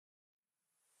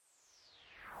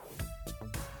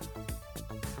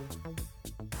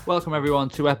Welcome everyone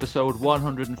to episode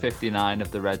 159 of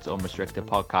the Reds Unrestricted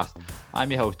podcast. I'm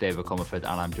your host David Comerford and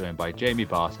I'm joined by Jamie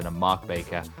Barson and Mark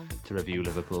Baker to review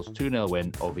Liverpool's 2-0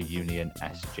 win over Union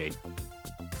SG.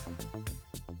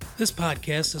 This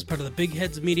podcast is part of the Big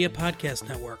Heads Media Podcast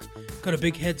Network. Go to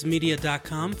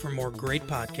bigheadsmedia.com for more great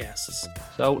podcasts.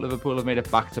 So Liverpool have made it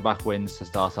back-to-back wins to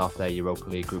start off their Europa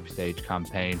League group stage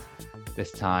campaign.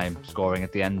 This time scoring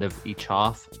at the end of each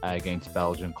half against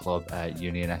Belgian club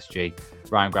Union SG.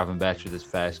 Ryan Gravenberch with his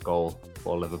first goal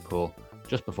for Liverpool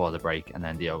just before the break, and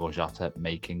then Diogo Jota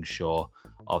making sure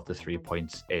of the 3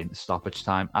 points in stoppage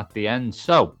time at the end.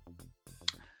 So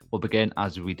we'll begin,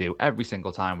 as we do every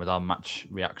single time, with our match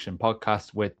reaction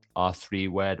podcast with our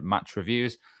 3-word match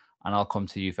reviews. And I'll come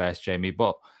to you first, Jamie.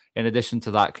 But in addition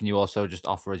to that, can you also just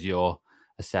offer us your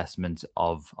assessment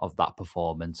of that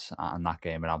performance and that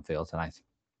game at Anfield tonight?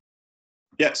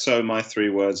 Yeah, so my 3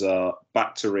 words are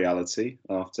back to reality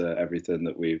after everything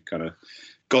that we've kind of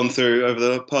gone through over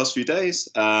the past few days.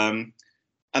 And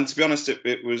to be honest,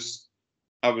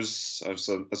 I was,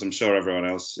 as I'm sure everyone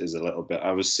else is a little bit,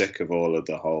 I was sick of all of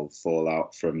the whole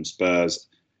fallout from Spurs.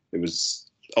 It was,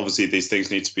 obviously these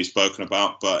things need to be spoken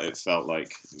about, but it felt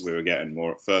like we were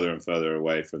getting further and further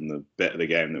away from the bit of the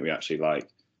game that we actually like.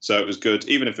 So it was good,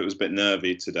 even if it was a bit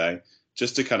nervy today,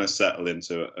 just to kind of settle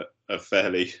into a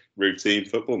fairly routine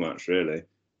football match, really.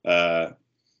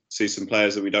 See some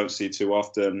players that we don't see too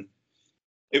often.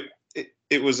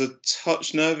 It was a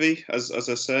touch nervy, as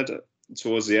I said,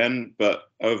 towards the end, but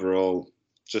overall,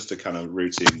 just a kind of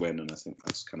routine win. And I think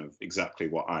that's kind of exactly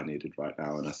what I needed right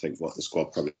now. And I think what the squad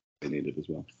probably needed as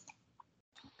well.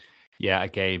 Yeah, a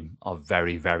game of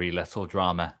very, very little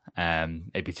drama,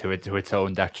 maybe to its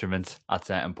own detriment at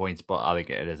certain points. But I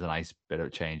think it is a nice bit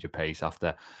of change of pace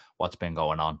after what's been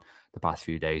going on the past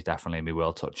few days. Definitely, and we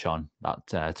will touch on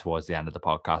that towards the end of the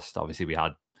podcast. Obviously, we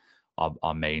had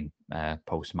our main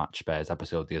post-match Spurs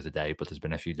episode the other day, but there's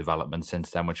been a few developments since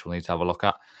then, which we'll need to have a look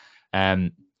at.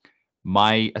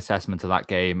 My assessment of that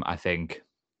game, I think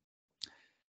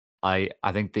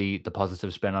the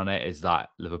positive spin on it is that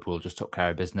Liverpool just took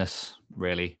care of business,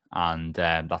 really, and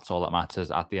that's all that matters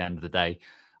at the end of the day.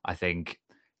 I think,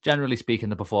 generally speaking,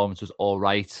 the performance was all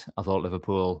right. I thought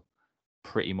Liverpool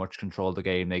pretty much controlled the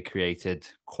game. They created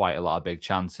quite a lot of big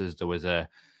chances. There was a,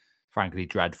 frankly,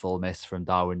 dreadful miss from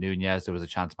Darwin Núñez. There was a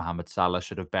chance Mohamed Salah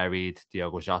should have buried.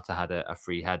 Diogo Jota had a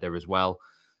free header as well.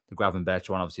 The Gravenberch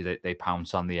one, obviously, they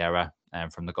pounced on the error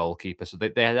from the goalkeeper. So they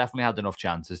definitely had enough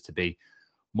chances to be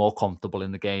more comfortable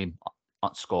in the game,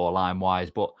 scoreline wise,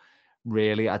 but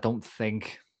really, I don't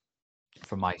think,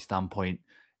 from my standpoint,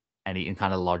 anything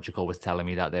kind of logical was telling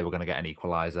me that they were going to get an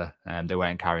equaliser, and they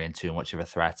weren't carrying too much of a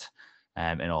threat,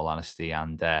 in all honesty.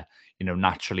 And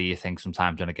naturally, you think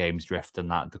sometimes when a game's drifting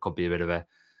that there could be a bit of a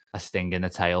sting in the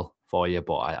tail for you,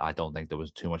 but I don't think there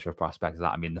was too much of a prospect of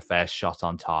that. I mean, the first shot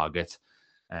on target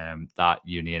that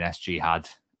Union SG had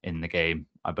in the game,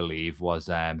 I believe, was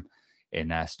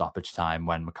in stoppage time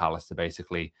when McAllister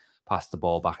basically passed the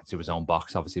ball back into his own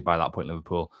box. Obviously, by that point,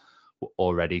 Liverpool were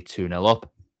already 2-0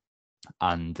 up.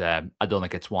 And I don't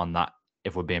think it's one that,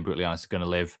 if we're being brutally honest, is going to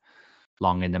live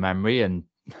long in the memory. And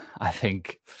I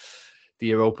think the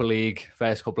Europa League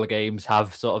first couple of games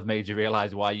have sort of made you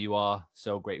realise why you are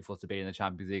so grateful to be in the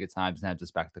Champions League at times in terms of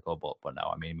spectacle. But no,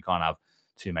 I mean, we can't have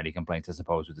too many complaints, I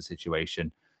suppose, with the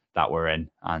situation that we're in.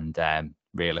 And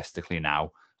realistically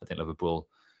now, I think Liverpool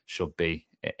should be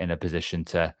in a position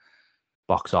to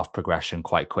box off progression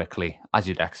quite quickly, as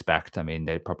you'd expect. I mean,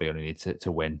 they probably only need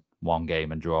to win one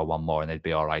game and draw one more and they'd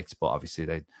be all right. But obviously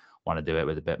they want to do it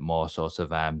with a bit more sort of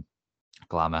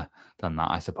glamour than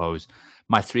that, I suppose.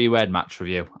 My 3-word match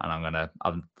review, and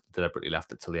I've deliberately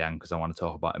left it till the end because I want to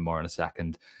talk about it more in a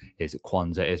second, is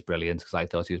Kwanzaa is brilliant, because I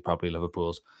thought he was probably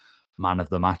Liverpool's man of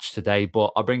the match today.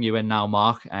 But I'll bring you in now,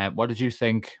 Mark. What did you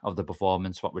think of the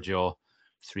performance? What would your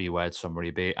 3-word summary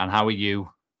be? And how are you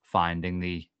finding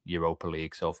the Europa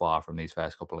League so far from these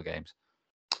first couple of games?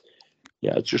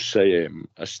 Yeah, I'd just say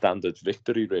a standard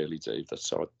victory, really, Dave. That's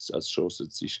how I'd sort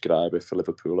of describe it for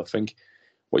Liverpool. I think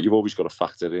what you've always got to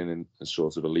factor in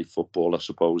sort of elite football, I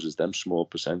suppose, is them small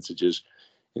percentages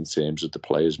in terms of the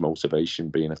players' motivation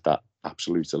being at that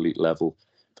absolute elite level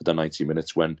for the 90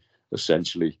 minutes, when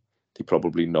essentially they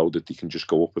probably know that they can just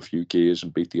go up a few gears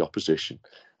and beat the opposition.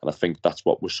 And I think that's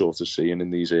what we're sort of seeing in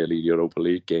these early Europa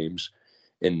League games,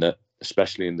 in that,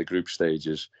 especially in the group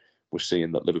stages, we're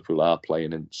seeing that Liverpool are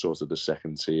playing in sort of the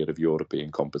second tier of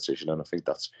European competition. And I think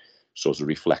that's sort of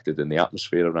reflected in the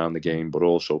atmosphere around the game, but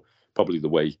also probably the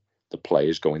way the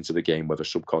players go into the game, whether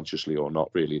subconsciously or not,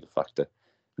 really. The fact that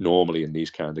normally in these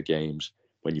kind of games,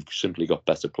 when you've simply got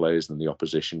better players than the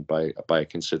opposition by a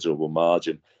considerable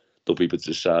margin, they'll be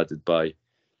decided by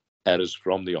errors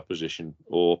from the opposition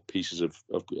or pieces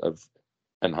of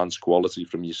enhanced quality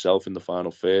from yourself in the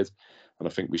final third. And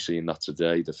I think we've seen that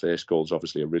today. The first goal is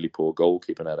obviously a really poor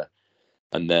goalkeeping error.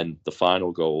 And then the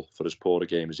final goal, for as poor a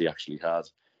game as he actually had,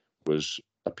 was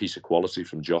a piece of quality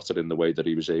from Jota in the way that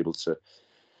he was able to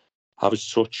have his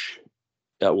touch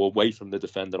away from the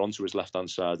defender onto his left-hand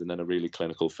side, and then a really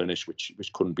clinical finish, which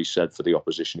couldn't be said for the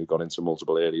opposition, who got into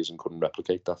multiple areas and couldn't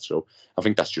replicate that. So I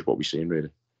think that's just what we've seen, really.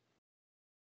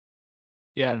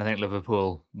 Yeah, and I think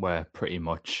Liverpool were pretty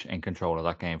much in control of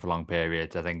that game for long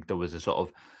periods. I think there was a sort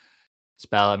of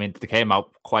spell. I mean, they came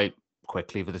out quite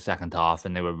quickly for the second half,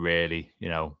 and they were really,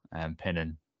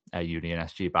 pinning Uni and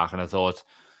SG back. And I thought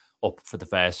up for the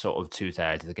first sort of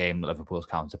 2/3 of the game, Liverpool's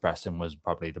counter-pressing was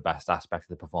probably the best aspect of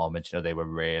the performance. They were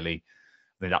really,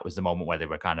 I mean, that was the moment where they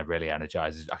were kind of really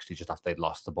energised, actually just after they'd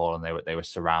lost the ball, and they were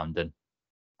surrounding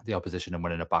the opposition and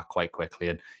winning it back quite quickly.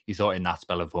 And you thought in that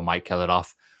spell, Liverpool might kill it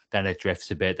off. Then it drifts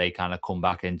a bit. They kind of come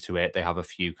back into it. They have a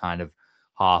few kind of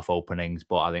half openings,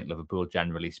 but I think Liverpool,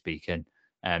 generally speaking,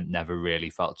 never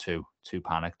really felt too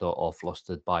panicked or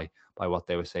flustered by what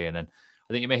they were saying. And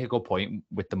I think you make a good point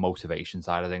with the motivation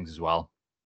side of things as well.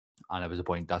 And there was a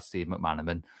point that Steve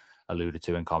McManaman alluded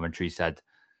to in commentary, said,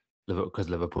 because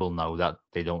Liverpool know that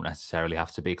they don't necessarily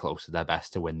have to be close to their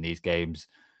best to win these games,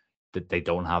 that they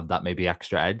don't have that maybe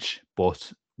extra edge.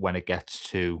 But when it gets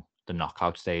to the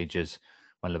knockout stages,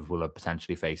 when Liverpool are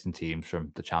potentially facing teams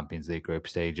from the Champions League group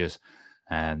stages,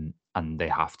 and they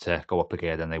have to go up a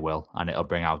gear, then they will, and it'll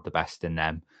bring out the best in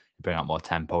them, bring out more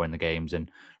tempo in the games,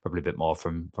 and probably a bit more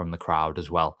from the crowd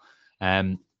as well.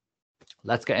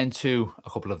 Let's get into a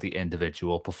couple of the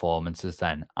individual performances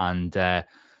then, and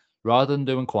rather than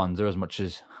doing Kwanzaa, as much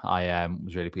as I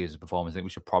was really pleased with the performance, I think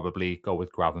we should probably go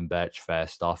with Gravenberch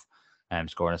first off,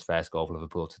 scoring his first goal for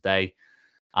Liverpool today,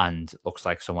 and looks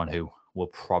like someone who will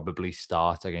probably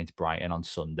start against Brighton on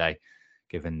Sunday,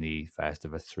 given the first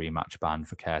of a 3-match ban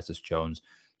for Curtis Jones.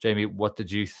 Jamie, what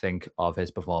did you think of his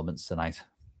performance tonight?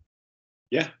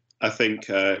 Yeah, I think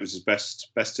it was his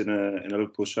best in a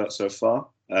Liverpool shirt so far.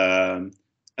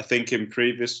 I think in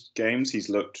previous games he's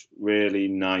looked really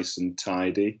nice and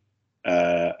tidy,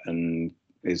 and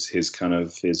his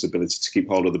ability to keep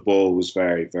hold of the ball was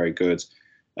very, very good.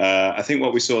 I think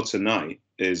what we saw tonight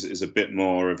is a bit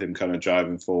more of him kind of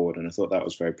driving forward, and I thought that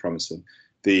was very promising.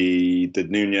 The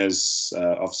Nunez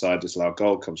offside disallowed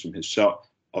goal comes from his shot.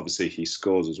 Obviously, he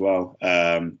scores as well.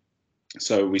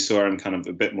 So we saw him kind of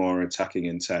a bit more attacking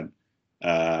intent,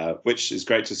 which is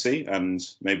great to see. And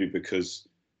maybe because,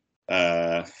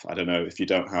 I don't know, if you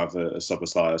don't have a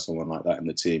Szoboszlai or someone like that in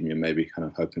the team, you're maybe kind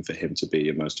of hoping for him to be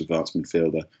your most advanced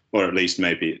midfielder, or at least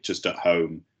maybe just at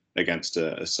home against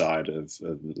a side of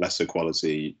lesser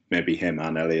quality. Maybe him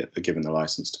and Elliott are given the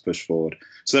license to push forward.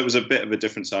 So that was a bit of a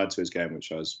different side to his game,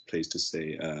 which I was pleased to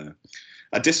see.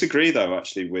 I disagree, though,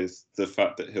 actually, with the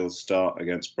fact that he'll start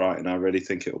against Brighton. I really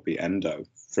think it will be Endo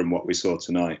from what we saw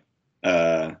tonight,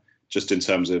 just in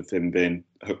terms of him being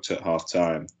hooked at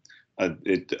half-time.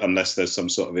 Unless there's some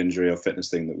sort of injury or fitness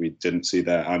thing that we didn't see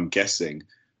there, I'm guessing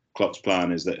Klopp's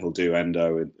plan is that he'll do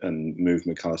Endo and move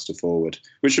McAllister forward,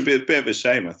 which would be a bit of a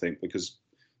shame, I think, because,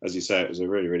 as you say, it was a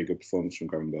really, really good performance from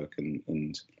Gravenberch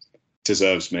and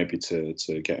deserves maybe to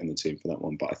get in the team for that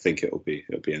one. But I think it'll be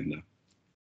Endo.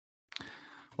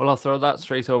 Well, I'll throw that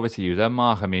straight over to you then,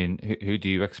 Mark. I mean, who do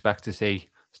you expect to see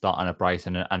starting at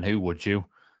Brighton, and who would you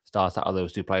start out of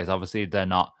those two players? Obviously, they're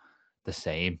not the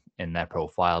same in their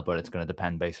profile, but it's going to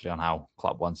depend basically on how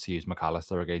Klopp wants to use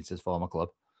McAllister against his former club.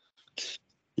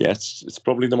 Yeah, it's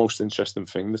probably the most interesting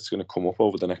thing that's going to come up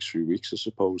over the next few weeks, I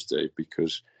suppose, Dave,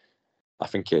 because I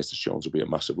think Curtis Jones will be a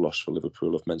massive loss for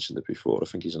Liverpool. I've mentioned it before. I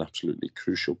think he's an absolutely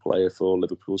crucial player for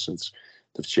Liverpool since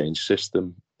they've changed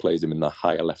system, played him in that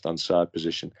higher left-hand side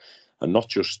position, and not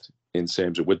just in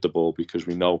terms of with the ball, because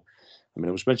we know, I mean,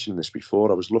 I was mentioning this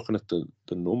before, I was looking at the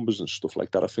numbers and stuff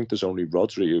like that. I think there's only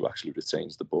Rodri who actually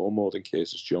retains the ball more than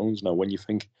Curtis Jones. Now, when you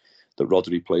think that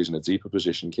Rodri plays in a deeper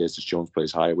position, Curtis Jones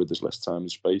plays higher with his less time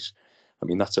and space. I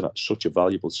mean, that's such a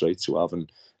valuable trait to have, and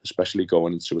especially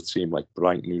going into a team like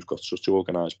Brighton, who've got such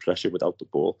organised pressure without the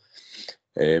ball.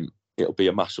 It'll be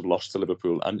a massive loss to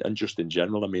Liverpool, and just in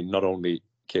general. I mean, not only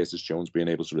Curtis Jones being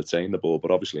able to retain the ball,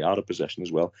 but obviously out of possession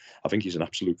as well. I think he's an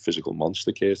absolute physical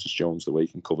monster, Curtis Jones, the way he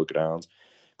can cover ground,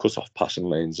 cut off passing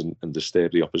lanes and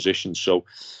disturb the opposition. So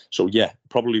yeah,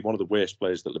 probably one of the worst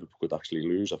players that Liverpool could actually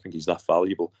lose. I think he's that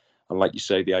valuable. And like you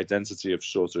say, the identity of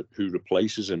sort of who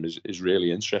replaces him is really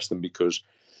interesting, because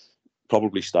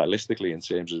probably stylistically, in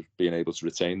terms of being able to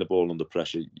retain the ball under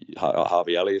pressure,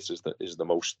 Harvey Elliott is the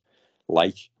most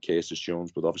like Curtis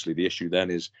Jones. But obviously the issue then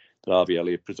is that Harvey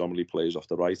Elliott predominantly plays off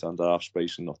the right-hand half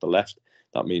space and not the left.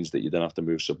 That means that you then have to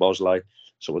move Szoboszlai.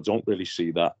 So I don't really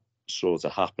see that sort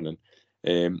of happening.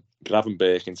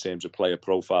 Gravenberch, in terms of player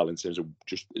profile, in terms of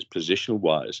just his positional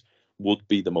wise, would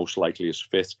be the most likeliest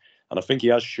fit. And I think he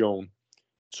has shown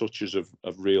touches of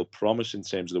real promise in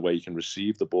terms of the way he can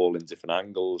receive the ball in different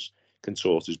angles,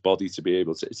 contort his body to be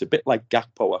able to. It's a bit like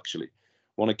Gakpo, actually.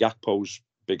 One of Gakpo's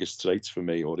biggest traits for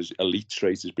me, or his elite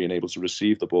trait, is being able to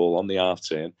receive the ball on the half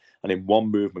turn and in one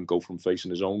movement go from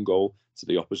facing his own goal to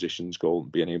the opposition's goal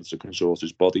and being able to contort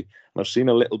his body. And I've seen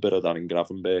a little bit of that in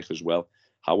Gravenberch as well.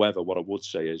 However, what I would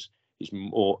say is he's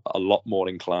a lot more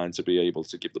inclined to be able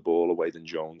to give the ball away than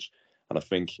Jones. And I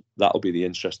think that'll be the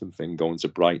interesting thing going to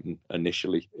Brighton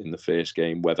initially in the first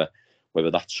game, whether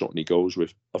that's something he goes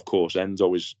with. Of course,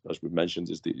 Endo is, as we've mentioned,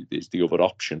 is the other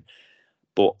option.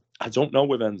 But I don't know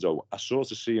with Endo. I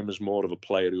sort of see him as more of a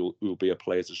player who'll be a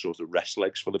player to sort of rest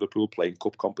legs for Liverpool, playing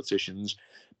cup competitions,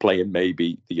 playing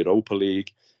maybe the Europa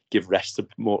League, give rest to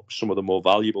some of the more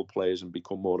valuable players and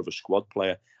become more of a squad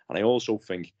player. And I also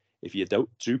think if you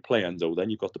do play Endo, then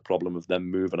you've got the problem of them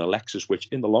moving Alexis, which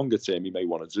in the longer term you may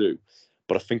want to do.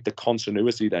 But I think the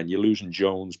continuity then, you're losing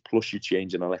Jones, plus you're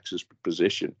changing Alexis'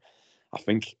 position. I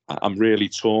think I'm really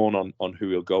torn on who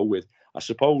he'll go with. I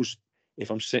suppose if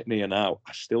I'm sitting here now,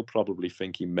 I still probably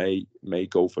think he may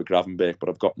go for Gravenberch, but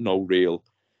I've got no real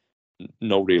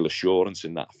assurance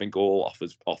in that. I think all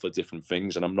offer different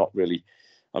things, and I'm not really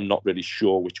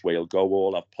sure which way he'll go.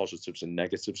 All have positives and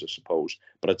negatives, I suppose.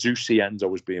 But I do see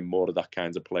Endo as being more of that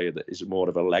kind of player that is more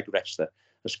of a leg rester,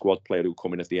 a squad player who'll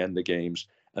come in at the end of games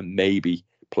and maybe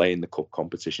play in the cup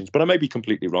competitions. But I may be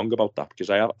completely wrong about that because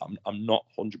I'm not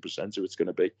 100% who it's going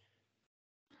to be.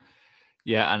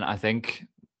 Yeah, and I think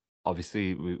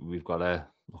obviously we've got to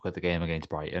look at the game against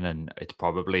Brighton, and it's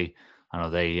probably, I know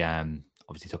they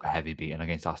obviously took a heavy beating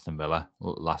against Aston Villa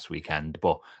last weekend,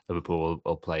 but Liverpool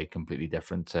will play completely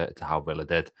different to how Villa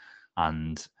did,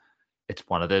 and it's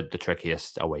one of the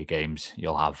trickiest away games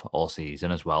you'll have all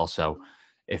season as well. So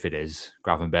if it is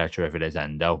Gravenberch or if it is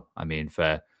Endo, I mean,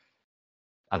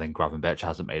 I think Gravenberch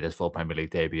hasn't made his full Premier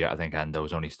League debut yet. I think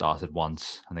Endo's only started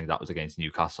once. I think that was against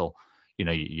Newcastle. You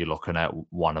know, you're looking at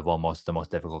one of almost the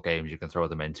most difficult games you can throw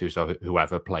them into. So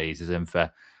whoever plays is in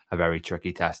for a very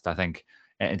tricky test. I think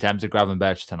in terms of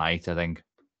Gravenberch tonight, I think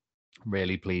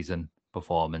really pleasing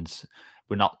performance.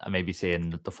 We're not maybe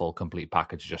seeing the full complete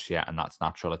package just yet, and that's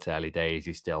natural. It's early days.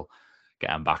 He's still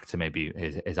getting back to maybe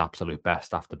his absolute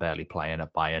best after barely playing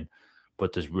at Bayern.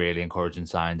 But there's really encouraging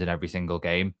signs in every single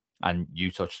game. And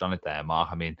you touched on it there, Mark.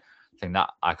 I mean, the thing that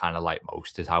I kind of like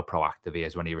most is how proactive he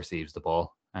is when he receives the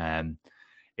ball.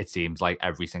 It seems like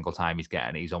every single time he's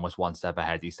getting it, he's almost one step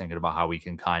ahead. He's thinking about how he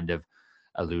can kind of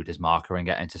elude his marker and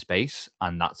get into space.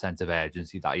 And that sense of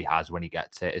urgency that he has when he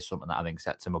gets it is something that I think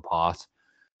sets him apart,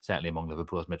 certainly among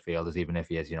Liverpool's midfielders, even if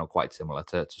he is, quite similar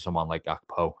to someone like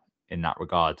Gakpo in that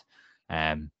regard.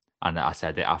 And I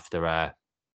said it after, I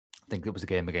think it was a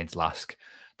game against Lask,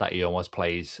 that he almost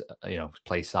plays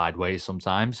sideways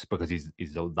sometimes because he's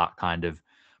that kind of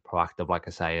proactive, like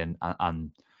I say,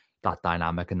 and that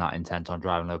dynamic and that intent on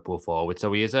driving Liverpool forward.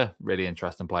 So he is a really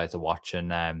interesting player to watch.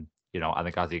 And, I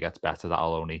think as he gets better,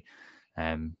 that'll only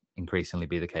increasingly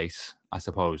be the case, I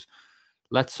suppose.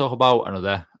 Let's talk about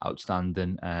another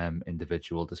outstanding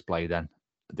individual display then.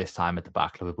 This time at the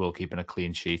back, Liverpool keeping a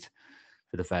clean sheet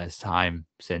for the first time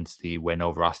since the win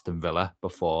over Aston Villa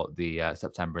before the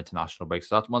September international break.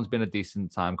 So that one's been a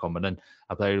decent time coming, and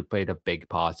a player who played a big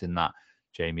part in that,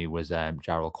 Jamie, was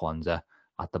Jarrell Kwanzaa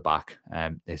at the back.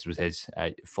 This was his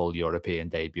full European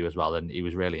debut as well, and he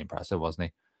was really impressive, wasn't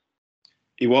he?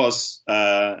 He was,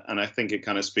 and I think it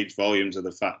kind of speaks volumes of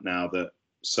the fact now that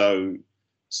so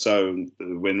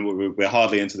when we're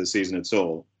hardly into the season at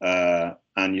all,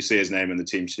 and you see his name in the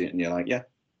team sheet and you're like, yeah,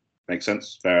 makes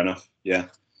sense, fair enough, yeah.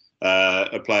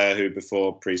 A player who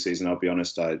before pre-season, I'll be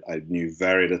honest, I knew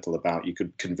very little about. You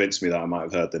could convince me that I might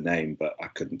have heard the name, but I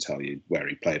couldn't tell you where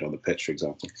he played on the pitch, for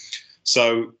example.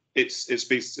 So it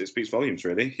speaks volumes,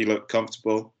 really. He looked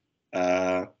comfortable.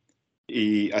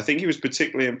 I think he was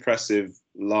particularly impressive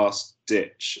last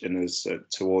ditch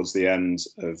towards the end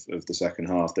of the second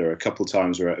half. There were a couple of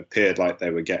times where it appeared like they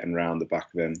were getting round the back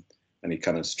of him, and he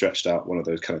kind of stretched out one of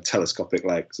those kind of telescopic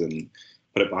legs and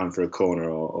put it behind for a corner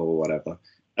or whatever.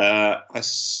 I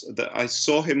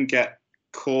saw him get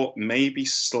caught maybe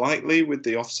slightly with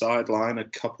the offside line a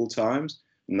couple times,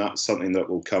 and that's something that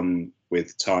will come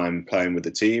with time playing with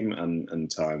the team and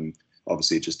time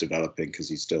obviously just developing because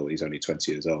he's only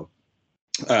 20 years old.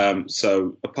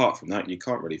 So apart from that, you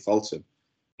can't really fault him.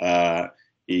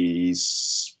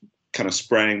 He's kind of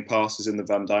spraying passes in the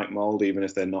Van Dijk mold, even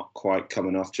if they're not quite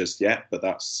coming off just yet. But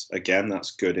that's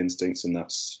good instincts, and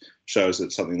that shows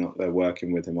that something that they're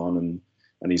working with him on,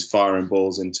 and he's firing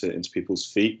balls into people's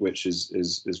feet, which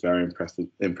is very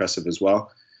impressive as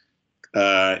well.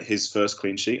 His first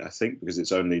clean sheet, I think, because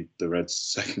it's only the Reds'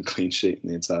 second clean sheet in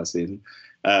the entire season.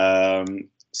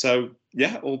 So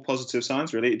yeah, all positive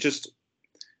signs really.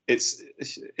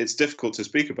 It's difficult to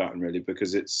speak about him really,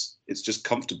 because it's just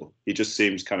comfortable. He just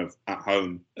seems kind of at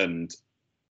home, and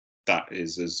that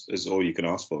is all you can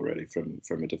ask for really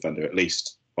from a defender, at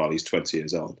least while he's 20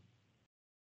 years old.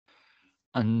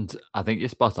 And I think you're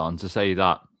spot on to say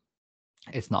that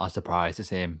it's not a surprise to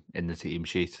see him in the team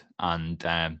sheet. And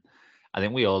I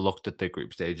think we all looked at the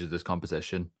group stage of this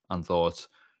competition and thought,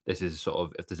 this is sort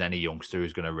of, if there's any youngster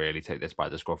who's going to really take this by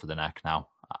the scruff of the neck now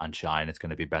and shine, it's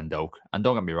going to be Ben Doak. And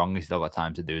don't get me wrong, he's still got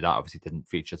time to do that. Obviously didn't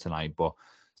feature tonight, but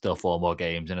still 4 more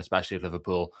games. And especially if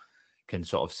Liverpool can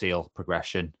sort of seal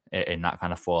progression in that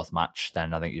kind of 4th match,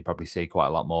 then I think you'd probably see quite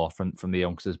a lot more from the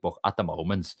youngsters. But at the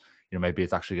moment, maybe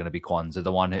it's actually going to be Kwanzaa,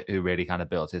 the one who really kind of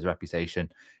built his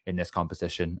reputation in this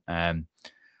competition.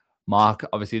 Mark,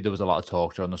 obviously there was a lot of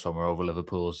talk during the summer over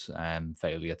Liverpool's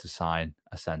failure to sign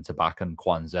a centre-back, and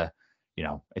Kwanzaa,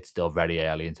 it's still very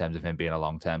early in terms of him being a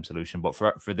long-term solution. But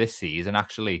for this season,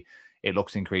 actually, it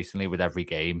looks increasingly with every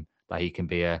game that he can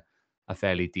be a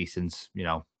fairly decent,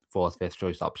 4th, 5th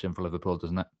choice option for Liverpool,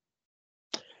 doesn't it?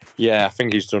 Yeah, I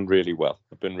think he's done really well.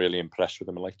 I've been really impressed with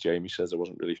him. And like Jamie says, I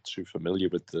wasn't really too familiar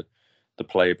with the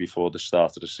player before the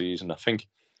start of the season.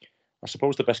 I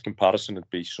suppose the best comparison would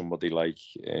be somebody like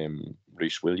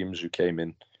Rhys Williams, who came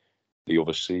in the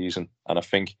other season. And I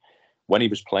think when he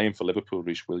was playing for Liverpool,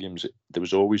 Rhys Williams, there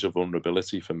was always a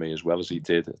vulnerability for me, as well as he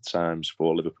did at times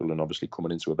for Liverpool, and obviously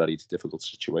coming into a very difficult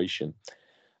situation.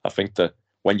 I think that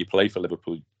when you play for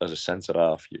Liverpool as a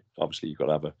centre-half, you've got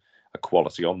to have a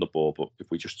quality on the ball. But if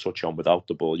we just touch on without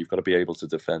the ball, you've got to be able to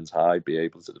defend high, be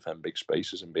able to defend big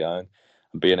spaces and behind,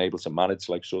 and being able to manage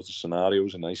like sorts of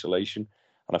scenarios in isolation.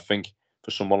 And I think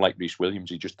for someone like Rhys Williams,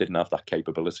 he just didn't have that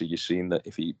capability. You've seen that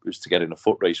if he was to get in a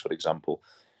foot race, for example,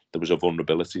 there was a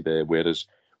vulnerability there. Whereas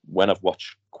when I've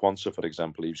watched Kwanzaa, for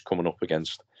example, he was coming up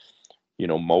against,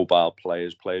 mobile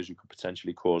players who could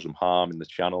potentially cause him harm in the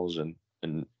channels and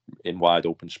in wide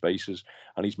open spaces.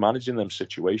 And he's managing them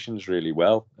situations really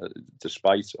well,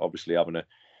 despite obviously having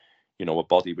a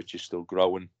body which is still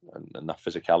growing, and that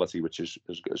physicality which has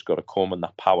got to come, and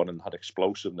that power and that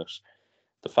explosiveness.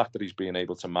 The fact that he's being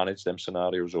able to manage them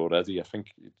scenarios already, I think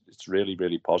it's really,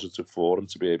 really positive for him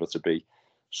to be able to be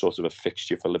sort of a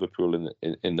fixture for Liverpool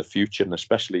in the future, and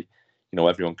especially,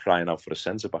 everyone crying out for a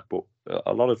centre-back, but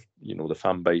a lot of, the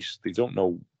fan base, they don't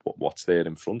know what's there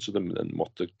in front of them and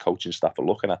what the coaching staff are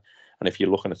looking at. And if you're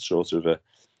looking at sort of a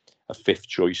 5th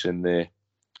choice in there,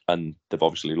 and they've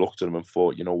obviously looked at him and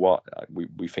thought, you know what,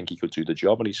 we think he could do the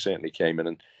job, and he certainly came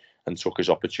in and took his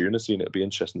opportunity, and it'll be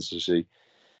interesting to see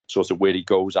sort of where he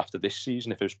goes after this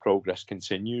season if his progress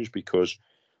continues, because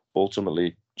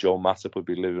ultimately Joel Matip would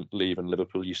be leaving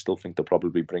Liverpool. You still think they'll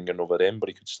probably bring another in, but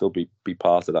he could still be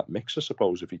part of that mix, I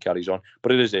suppose, if he carries on.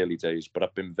 But it is early days, but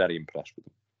I've been very impressed with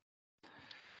him.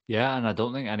 Yeah, and I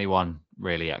don't think anyone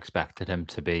really expected him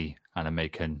to be kind of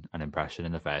making an impression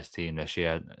in the first team this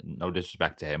year. No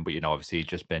disrespect to him, but obviously he's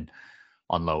just been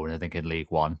on loan, I think, in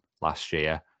League One last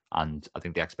year. And I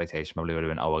think the expectation probably would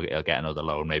have been, he'll get another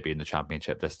loan maybe in the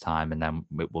Championship this time, and then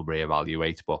we'll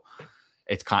reevaluate. But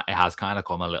it has kind of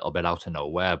come a little bit out of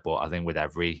nowhere. But I think with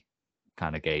every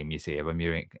kind of game you see of him,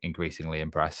 you're increasingly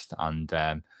impressed. And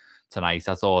tonight,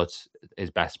 I thought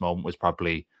his best moment was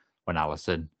probably when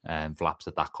Alisson flaps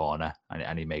at that corner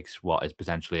and he makes what is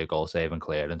potentially a goal-saving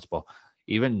clearance. But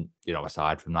even,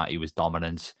 aside from that, he was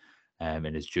dominant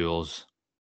in his duels.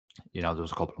 There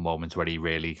was a couple of moments where he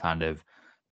really kind of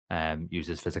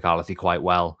uses physicality quite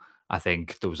well. I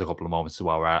think there was a couple of moments as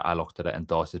well where I looked at it and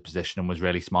thought his positioning was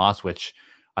really smart, which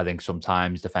I think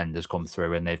sometimes defenders come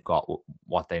through and they've got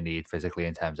what they need physically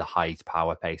in terms of height,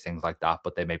 power, pace, things like that,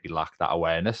 but they maybe lack that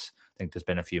awareness. I think there's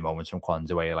been a few moments from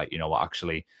Kwanzaa where you're like,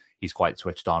 actually, he's quite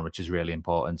switched on, which is really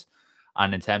important.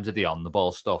 And in terms of the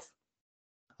on-the-ball stuff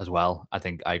as well, I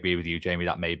think I agree with you, Jamie,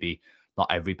 that maybe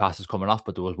not every pass is coming off,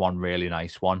 but there was one really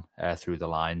nice one through the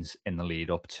lines in the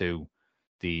lead up to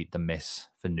the miss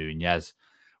for Nunez,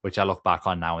 which I look back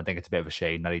on now and think it's a bit of a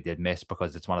shame that he did miss,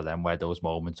 because it's one of them where those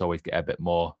moments always get a bit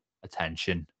more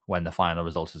attention when the final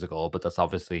result is a goal. But that's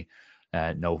obviously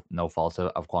no fault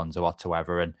of Kwanzaa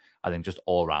whatsoever. And I think just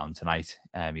all round tonight,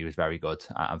 he was very good.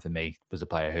 And for me, was a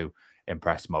player who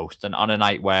impressed most. And on a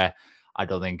night where I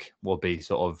don't think we'll be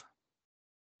sort of,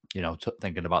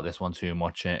 thinking about this one too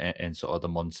much in sort of the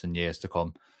months and years to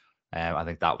come, I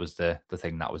think that was the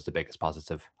thing that was the biggest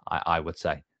positive, I would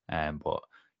say. But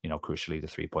crucially, the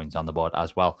 3 points on the board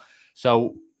as well.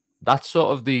 So that's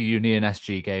sort of the Union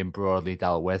SG game broadly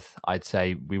dealt with. I'd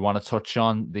say we want to touch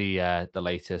on the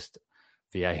latest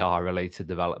VAR related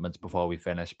developments before we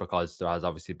finish, because there has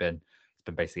obviously been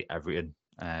basically everything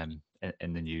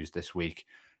in the news this week.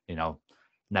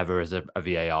 Never has a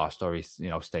VAR story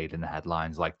stayed in the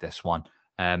headlines like this one.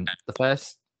 The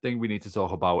first thing we need to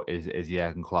talk about is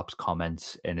Jurgen Klopp's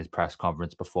comments in his press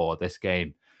conference before this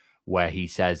game, where he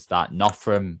says that not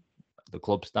from the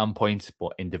club standpoint,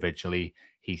 but individually,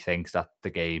 he thinks that the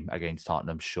game against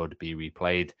Tottenham should be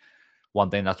replayed. One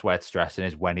thing that's worth stressing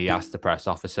is when he asked the press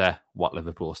officer what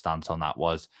Liverpool's stance on that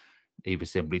was, he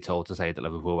was simply told to say that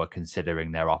Liverpool were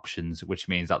considering their options, which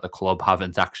means that the club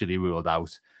haven't actually ruled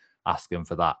out asking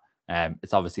for that.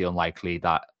 It's obviously unlikely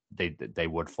that they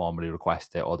would formally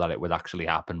request it or that it would actually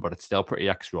happen, but it's still pretty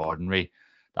extraordinary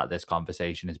that this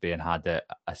conversation is being had at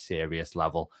a serious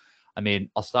level. I mean,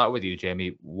 I'll start with you,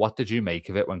 Jamie. What did you make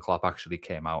of it when Klopp actually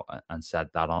came out and said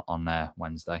that on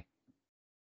Wednesday?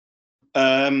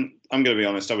 I'm going to be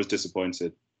honest, I was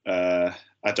disappointed. I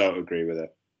don't agree with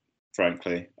it,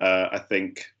 frankly. I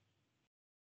think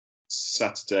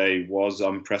Saturday was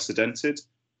unprecedented,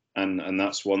 and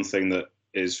that's one thing that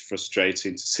is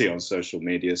frustrating to see on social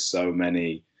media. So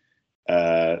many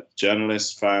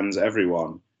journalists, fans,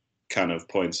 everyone kind of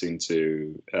pointing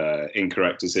to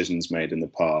incorrect decisions made in the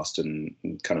past and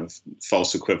kind of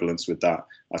false equivalence with that.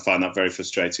 I find that very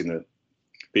frustrating, that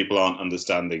people aren't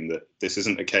understanding that this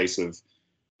isn't a case of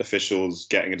officials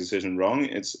getting a decision wrong.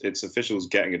 It's officials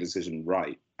getting a decision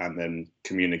right and then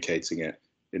communicating it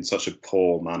in such a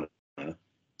poor manner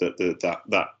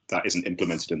that isn't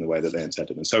implemented in the way that they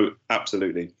intended. And so,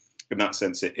 absolutely, in that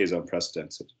sense, it is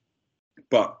unprecedented.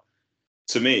 But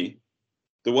to me,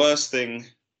 the worst thing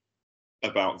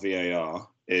about VAR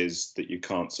is that you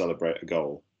can't celebrate a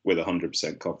goal with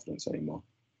 100% confidence anymore.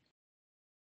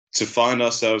 To find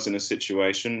ourselves in a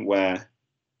situation where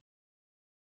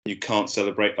you can't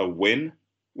celebrate a win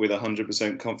with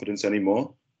 100% confidence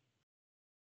anymore,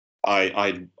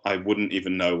 I wouldn't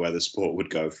even know where the sport would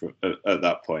go at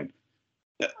that point.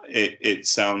 It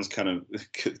sounds kind of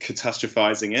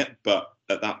catastrophizing it, but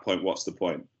at that point, what's the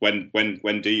point? When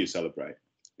do you celebrate?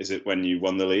 Is it when you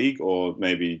won the league, or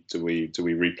maybe do we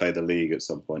replay the league at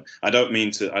some point? I don't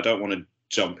want to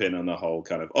jump in on the whole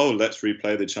kind of, let's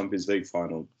replay the Champions League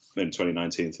final in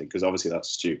 2019 thing, because obviously that's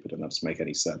stupid and that doesn't make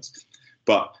any sense.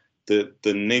 But the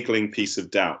niggling piece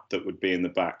of doubt that would be in the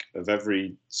back of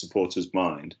every supporter's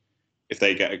mind if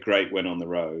they get a great win on the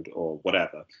road or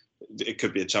whatever, it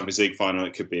could be a Champions League final,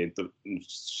 it could be the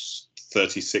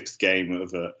 36th game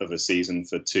of a season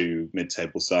for two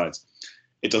mid-table sides.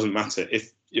 It doesn't matter.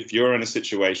 If you're in a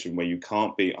situation where you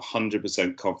can't be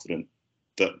 100% confident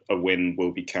that a win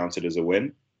will be counted as a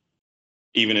win,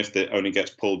 even if it only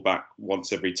gets pulled back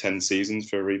once every 10 seasons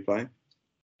for a replay,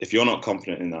 if you're not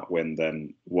confident in that win,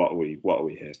 then what are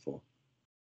we here for?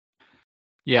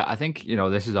 Yeah, I think,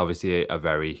 this is obviously a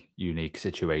very unique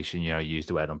situation. You used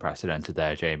the word unprecedented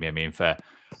there, Jamie. I mean, for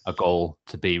a goal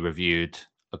to be reviewed,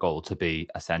 a goal to be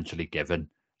essentially given,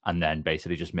 and then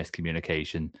basically just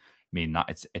miscommunication, mean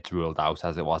that it's ruled out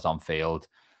as it was on field.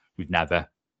 We've never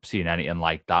seen anything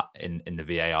like that in the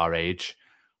VAR age.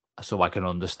 So I can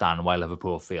understand why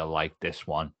Liverpool feel like this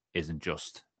one isn't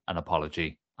just an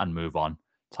apology and move on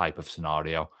type of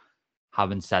scenario.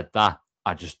 Having said that,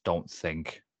 I just don't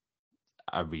think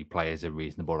a replay is a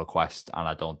reasonable request, and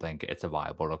I don't think it's a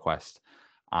viable request.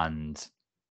 And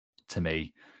to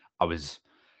me, I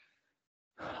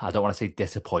don't want to say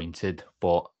disappointed,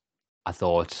 but I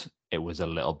thought it was a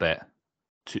little bit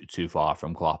too far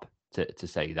from Klopp to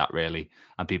say that, really.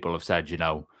 And people have said,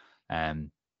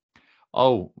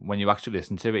 when you actually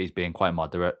listen to it, he's being quite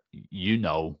moderate.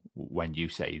 When you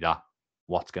say that,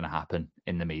 what's going to happen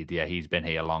in the media. He's been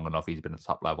here long enough. He's been at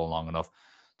top level long enough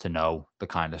to know the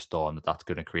kind of storm that's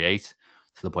going to create,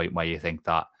 to the point where you think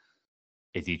that,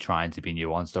 is he trying to be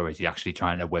nuanced, or is he actually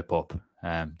trying to whip up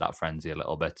that frenzy a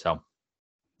little bit? So,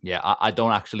 yeah, I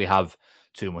don't actually have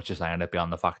too much to say on it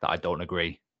beyond the fact that I don't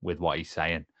agree with what he's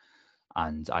saying,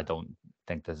 and I don't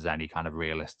think there's any kind of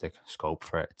realistic scope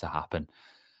for it to happen.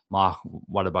 Mark,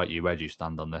 what about you? Where do you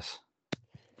stand on this?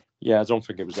 Yeah, I don't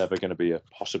think it was ever going to be a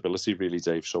possibility, really,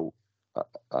 Dave. So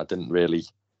I didn't really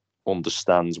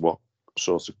understand what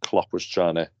sort of Klopp was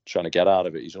trying to get out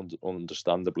of it. He's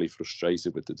understandably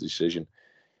frustrated with the decision,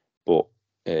 but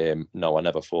no, I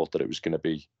never thought that it was going to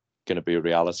be a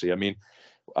reality. I mean,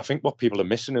 I think what people are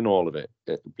missing in all of it,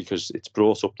 because it's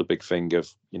brought up the big thing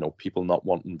of people not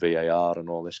wanting VAR and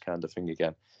all this kind of thing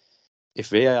again. if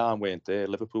VAR weren't there,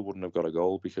 Liverpool wouldn't have got a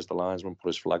goal because the linesman put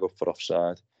his flag up for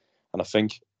offside. And I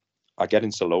think I get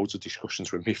into loads of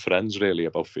discussions with my friends really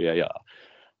about VAR.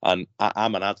 And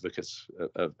I'm an advocate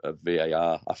of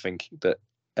VAR. I think that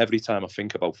every time I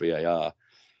think about VAR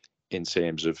in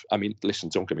terms of, I mean, listen,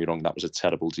 don't get me wrong, that was a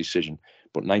terrible decision.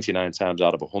 But 99 times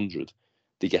out of 100,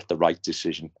 they get the right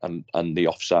decision. And the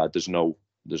offside, there's no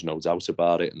doubt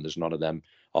about it. And there's none of them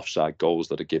offside goals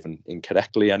that are given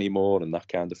incorrectly anymore and that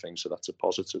kind of thing. So that's a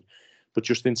positive. But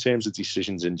just in terms of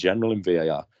decisions in general in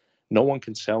VAR, no one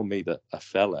can tell me that a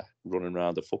fella running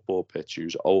around a football pitch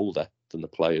who's older than the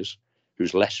players,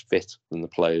 who's less fit than the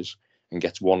players, and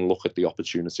gets one look at the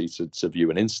opportunity to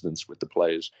view an incident with the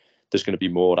players, there's going to be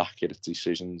more accurate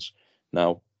decisions.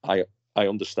 Now, I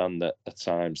understand that at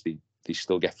times they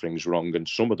still get things wrong, and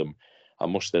some of them, I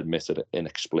must admit, are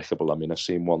inexplicable. I mean, I've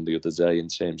seen one the other day in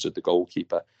terms of the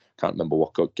goalkeeper. Can't remember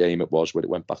what game it was where it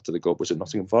went back to the goal. Was it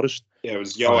Nottingham Forest? Yeah, it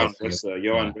was Johan Rissa.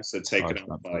 Johan Rissa taken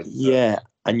out by... Yeah,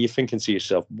 and you're thinking to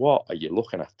yourself, what are you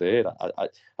looking at there?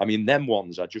 I mean, them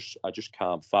ones I just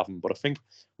can't fathom. But I think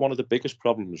one of the biggest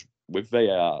problems with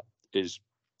VAR is,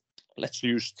 let's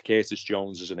use Curtis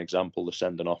Jones as an example, the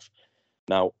sending off.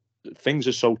 Now, things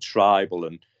are so tribal,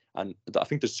 and I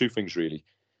think there's two things really.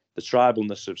 The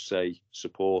tribalness of, say,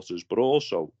 supporters, but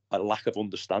also a lack of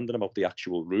understanding about the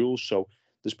actual rules. So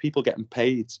there's people getting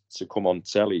paid to come on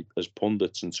telly as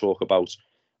pundits and talk about,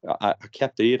 I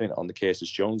kept hearing it on the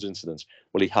Curtis Jones incident,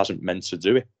 well, he hasn't meant to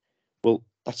do it. Well,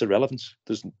 that's irrelevant.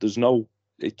 There's no,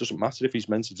 it doesn't matter if he's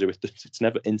meant to do it. It's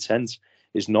never, intent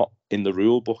is not in the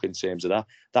rule book in terms of that.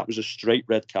 That was a straight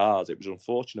red card. It was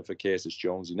unfortunate for Curtis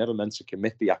Jones. He never meant to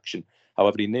commit the action.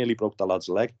 However, he nearly broke the lad's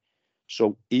leg.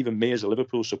 So even me as a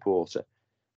Liverpool supporter,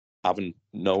 having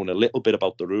known a little bit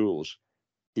about the rules,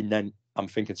 and then I'm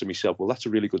thinking to myself, well, that's a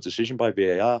really good decision by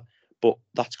VAR, but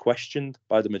that's questioned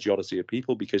by the majority of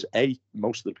people because A,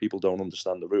 most of the people don't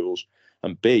understand the rules,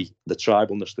 and B, the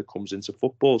tribalness that comes into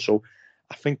football. So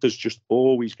I think there's just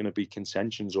always going to be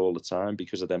contentions all the time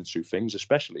because of them two things,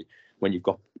 especially when you've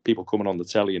got people coming on the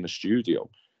telly in the studio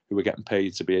who are getting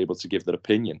paid to be able to give their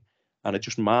opinion. And it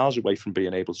just miles away from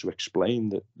being able to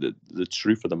explain the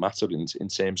truth of the matter in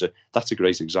terms of, that's a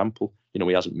great example. You know,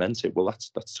 he hasn't meant it. Well,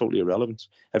 that's totally irrelevant.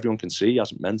 Everyone can see he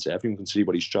hasn't meant it. Everyone can see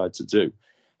what he's tried to do.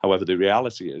 However, the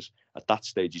reality is, at that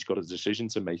stage, he's got a decision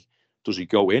to make. Does he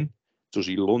go in? Does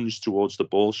he lunge towards the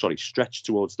ball? Stretch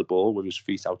towards the ball with his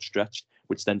feet outstretched,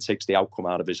 which then takes the outcome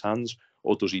out of his hands?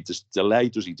 Or does he just delay?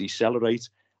 Does he decelerate?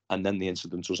 And then the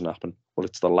incident doesn't happen. Well,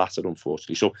 it's the latter,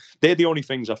 unfortunately. So they're the only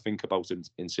things I think about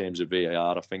in terms of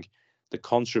VAR. I think the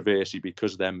controversy,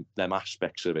 because them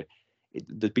aspects of it,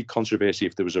 there'd be controversy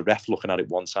if there was a ref looking at it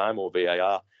one time or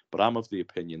VAR. But I'm of the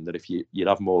opinion that if you'd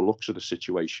have more looks at the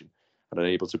situation and are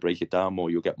able to break it down more,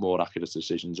 you'll get more accurate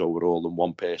decisions overall than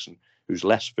one person who's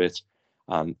less fit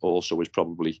and also is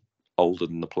probably older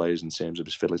than the players in terms of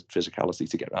his physicality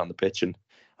to get around the pitch.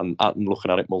 And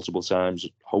looking at it multiple times,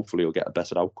 hopefully he'll get a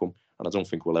better outcome. And I don't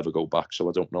think we'll ever go back. So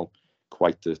I don't know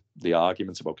quite the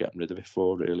arguments about getting rid of it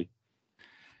for, really.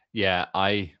 Yeah,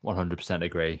 I 100%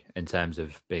 agree in terms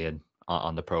of being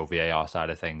on the pro VAR side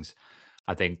of things.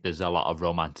 I think there's a lot of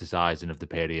romanticising of the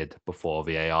period before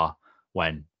VAR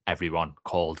when everyone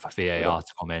called for VAR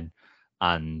to come in.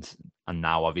 And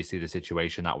now, obviously, the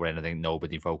situation that we're in, I think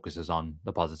nobody focuses on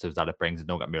the positives that it brings. And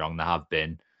don't get me wrong, there have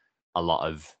been a lot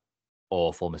of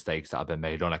awful mistakes that have been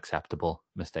made, unacceptable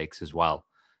mistakes as well.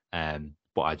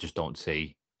 But I just don't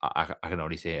see, I can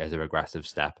only see it as a regressive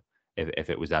step if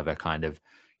it was ever kind of,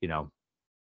 you know,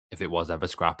 if it was ever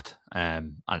scrapped.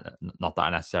 And not that I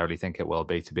necessarily think it will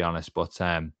be, to be honest, but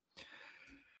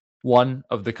one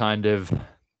of the kind of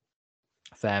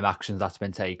firm actions that's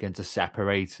been taken to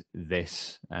separate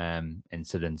this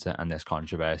incident and this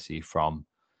controversy from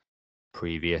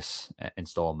previous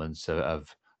installments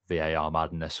of VAR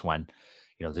madness, when,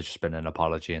 you know, there's just been an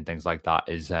apology and things like that,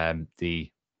 is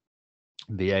the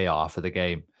VAR for the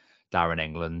game Darren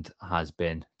England has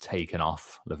been taken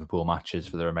off Liverpool matches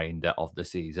for the remainder of the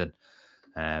season,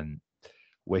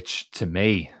 which to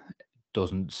me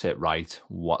doesn't sit right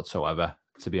whatsoever,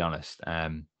 to be honest.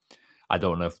 I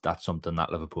don't know if that's something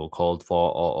that Liverpool called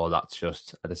for or that's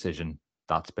just a decision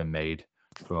that's been made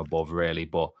from above, really.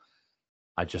 But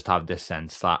I just have this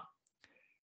sense that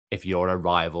if you're a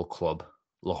rival club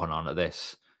looking on at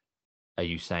this, are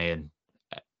you saying,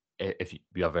 if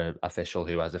you have an official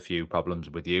who has a few problems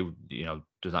with you, you know,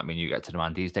 does that mean you get to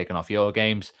demand he's taken off your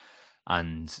games?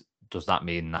 And does that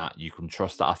mean that you can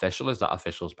trust that official? Is that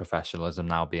official's professionalism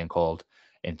now being called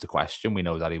into question? We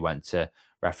know that he went to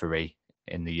referee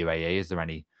in the UAE. Is there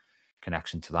any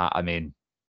connection to that? I mean,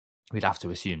 we'd have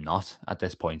to assume not at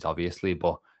this point, obviously,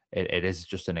 but it is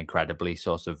just an incredibly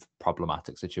sort of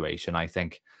problematic situation, I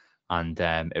think. And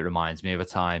it reminds me of a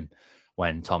time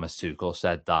when Thomas Tuchel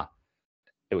said that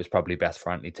it was probably best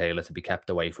for Anthony Taylor to be kept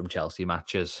away from Chelsea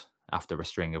matches after a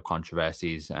string of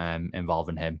controversies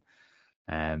involving him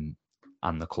and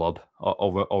the club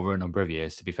over a number of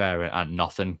years, to be fair, and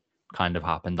nothing kind of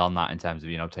happened on that in terms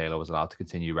of, Taylor was allowed to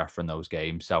continue refereeing those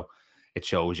games. So it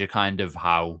shows you kind of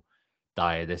how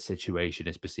dire this situation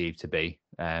is perceived to be,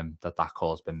 that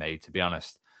call's been made, to be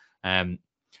honest.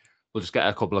 We'll just get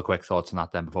a couple of quick thoughts on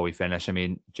that then before we finish. I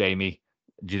mean, Jamie,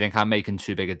 do you think I'm making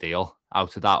too big a deal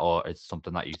out of that, or it's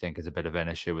something that you think is a bit of an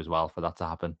issue as well for that to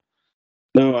happen?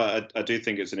 No, I do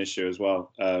think it's an issue as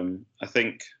well. I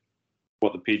think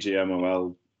what the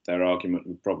PGMOL, their argument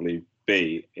would probably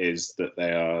be, is that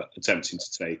they are attempting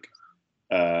to take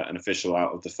an official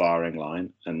out of the firing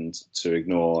line and to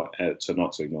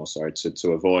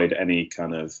avoid any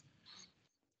kind of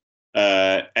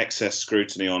excess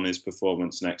scrutiny on his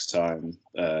performance next time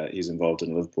he's involved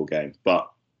in a Liverpool game. But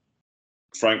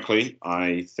frankly,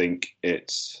 I think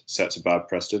it sets a bad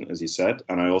precedent, as you said.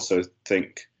 And I also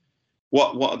think,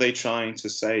 what are they trying to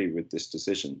say with this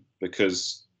decision?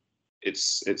 Because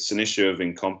it's an issue of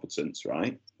incompetence,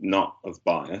 right? Not of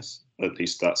bias. At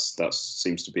least that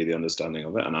seems to be the understanding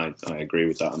of it, and I agree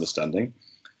with that understanding.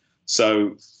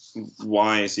 So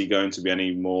why is he going to be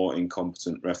any more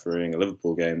incompetent refereeing a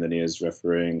Liverpool game than he is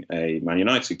refereeing a Man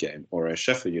United game or a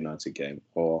Sheffield United game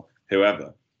or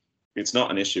whoever? It's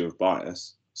not an issue of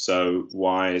bias. So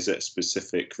why is it a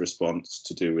specific response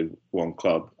to do with one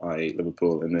club, i.e.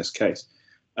 Liverpool in this case?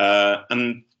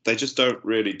 And they just don't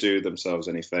really do themselves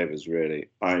any favours, really.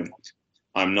 I'm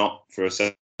not for a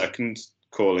second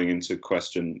calling into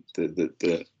question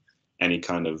the any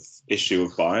kind of issue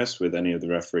of bias with any of the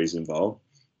referees involved.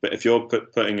 But if you're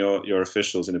putting your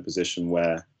officials in a position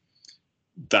where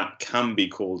that can be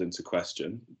called into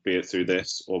question, be it through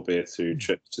this or be it through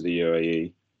trips to the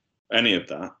UAE, any of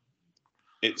that,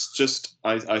 it's just,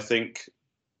 I think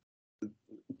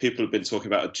people have been talking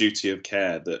about a duty of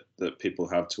care that people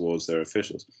have towards their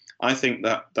officials. I think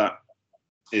that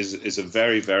is a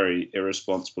very, very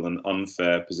irresponsible and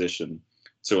unfair position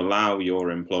to allow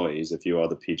your employees, if you are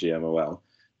the PGMOL,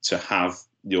 to have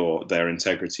their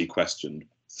integrity questioned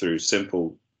through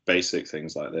simple, basic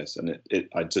things like this. And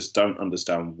I just don't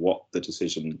understand what the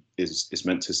decision is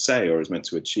meant to say or is meant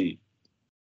to achieve.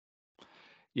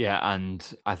 Yeah, and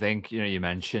I think, you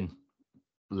mentioned,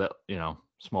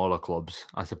 smaller clubs,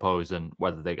 I suppose, and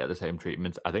whether they get the same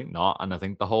treatment. I think not. And I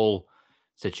think the whole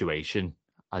situation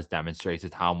has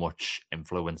demonstrated how much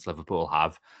influence Liverpool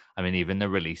have. I mean, even the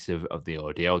release of the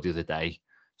audio the other day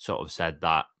sort of said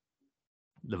that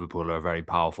Liverpool are a very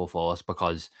powerful force,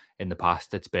 because in the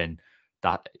past it's been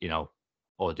that,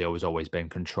 audio has always been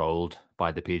controlled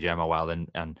by the PGMOL,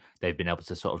 and they've been able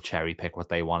to sort of cherry pick what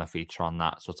they want to feature on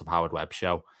that sort of Howard Webb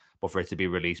show. But for it to be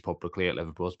released publicly at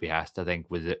Liverpool's behest, I think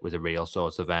was a real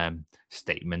sort of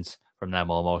statement from them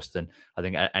almost. And I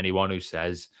think anyone who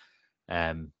says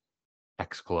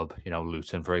ex-club,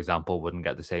 Luton, for example, wouldn't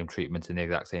get the same treatment in the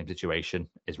exact same situation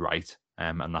is right.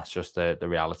 And that's just the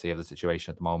reality of the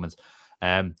situation at the moment.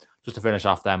 Just to finish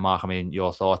off there, Mark, I mean,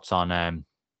 your thoughts on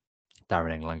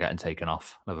Darren England getting taken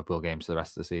off Liverpool games for the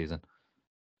rest of the season?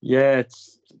 Yeah,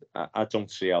 I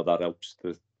don't see how that helps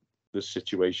the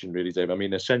situation, really, Dave. I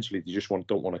mean, essentially, they just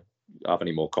don't want to have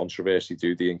any more controversy,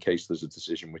 do they, in case there's a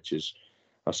decision which is,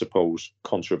 I suppose,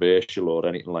 controversial or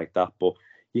anything like that. But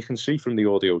you can see from the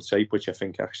audio tape, which I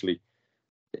think actually,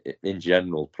 in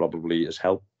general, probably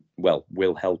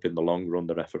will help in the long run,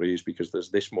 the referees, because there's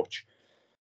this much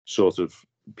sort of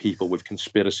people with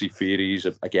conspiracy theories,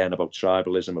 again, about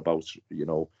tribalism, about,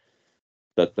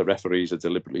 that the referees are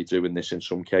deliberately doing this in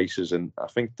some cases. And I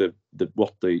think that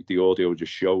what the audio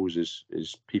just shows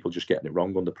is people just getting it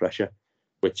wrong under pressure,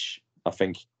 which I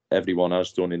think everyone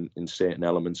has done in certain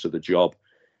elements of the job.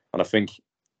 And I think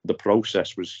the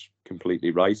process was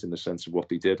completely right in the sense of what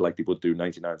they did, like they would do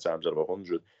 99 times out of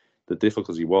 100. The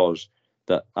difficulty was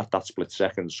that at that split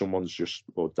second,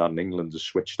 or Darren England has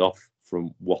switched off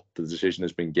from what the decision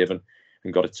has been given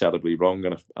and got it terribly wrong.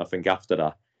 And I think after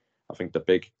that, I think the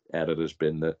big error has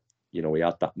been that, he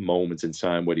had that moment in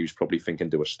time where he was probably thinking,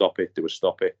 do a stop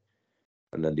it.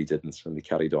 And then he didn't, and he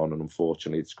carried on. And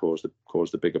unfortunately, it's caused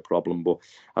a bigger problem. But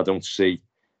I don't see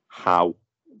how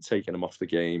taking him off the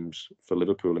games for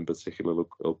Liverpool in particular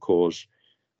will cause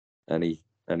any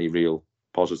real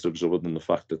positives, other than the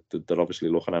fact that they're obviously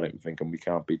looking at it and thinking we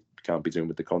can't be doing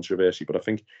with the controversy. But I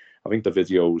think the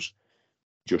videos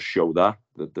just show that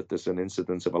there's an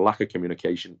incidence of a lack of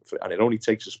communication, and it only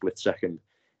takes a split second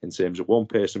in terms of one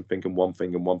person thinking one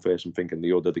thing and one person thinking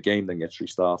the other. The game then gets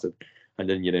restarted, and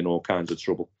then you're in all kinds of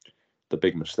trouble. The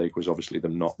big mistake was obviously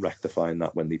them not rectifying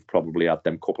that when they probably had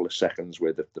them couple of seconds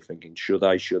where they're thinking, should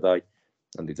I?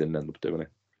 And they didn't end up doing it.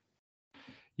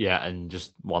 Yeah, and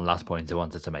just one last point I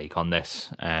wanted to make on this.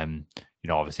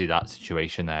 Obviously that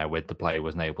situation there with the play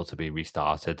wasn't able to be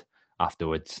restarted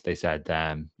afterwards. They said,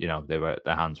 their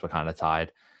hands were kind of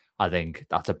tied. I think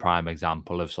that's a prime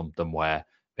example of something where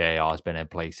VAR has been in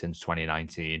place since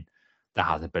 2019. There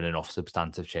hasn't been enough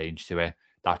substantive change to it.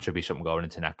 That should be something going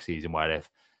into next season where if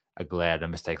a glaring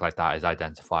mistake like that is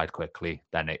identified quickly,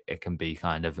 then it can be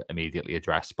kind of immediately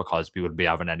addressed, because we wouldn't be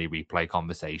having any replay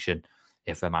conversation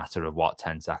if a matter of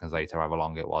 10 seconds later, however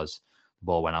long it was, the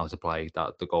ball went out of play,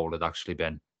 that the goal had actually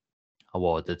been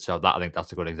awarded. So I think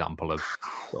that's a good example of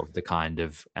sort of the kind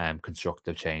of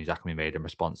constructive change that can be made in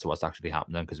response to what's actually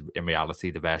happening. Because in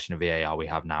reality, the version of VAR we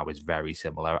have now is very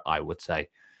similar, I would say,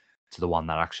 to the one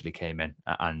that actually came in,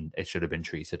 and it should have been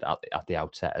treated at the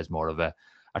outset as more of a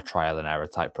trial and error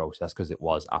type process, because it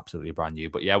was absolutely brand new.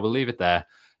 But yeah, we'll leave it there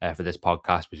for this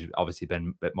podcast, which has obviously been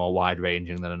a bit more wide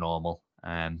ranging than a normal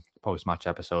post-match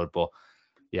episode. But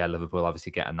yeah, Liverpool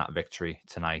obviously getting that victory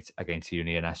tonight against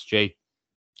Union SG.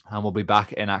 And we'll be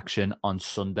back in action on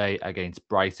Sunday against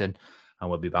Brighton. And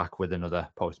we'll be back with another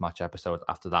post-match episode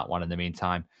after that one. In the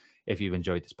meantime, if you've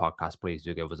enjoyed this podcast, please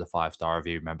do give us a 5-star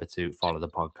review. Remember to follow the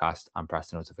podcast and press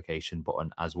the notification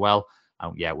button as well.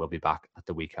 And yeah, we'll be back at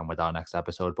the weekend with our next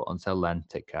episode. But until then,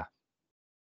 take care.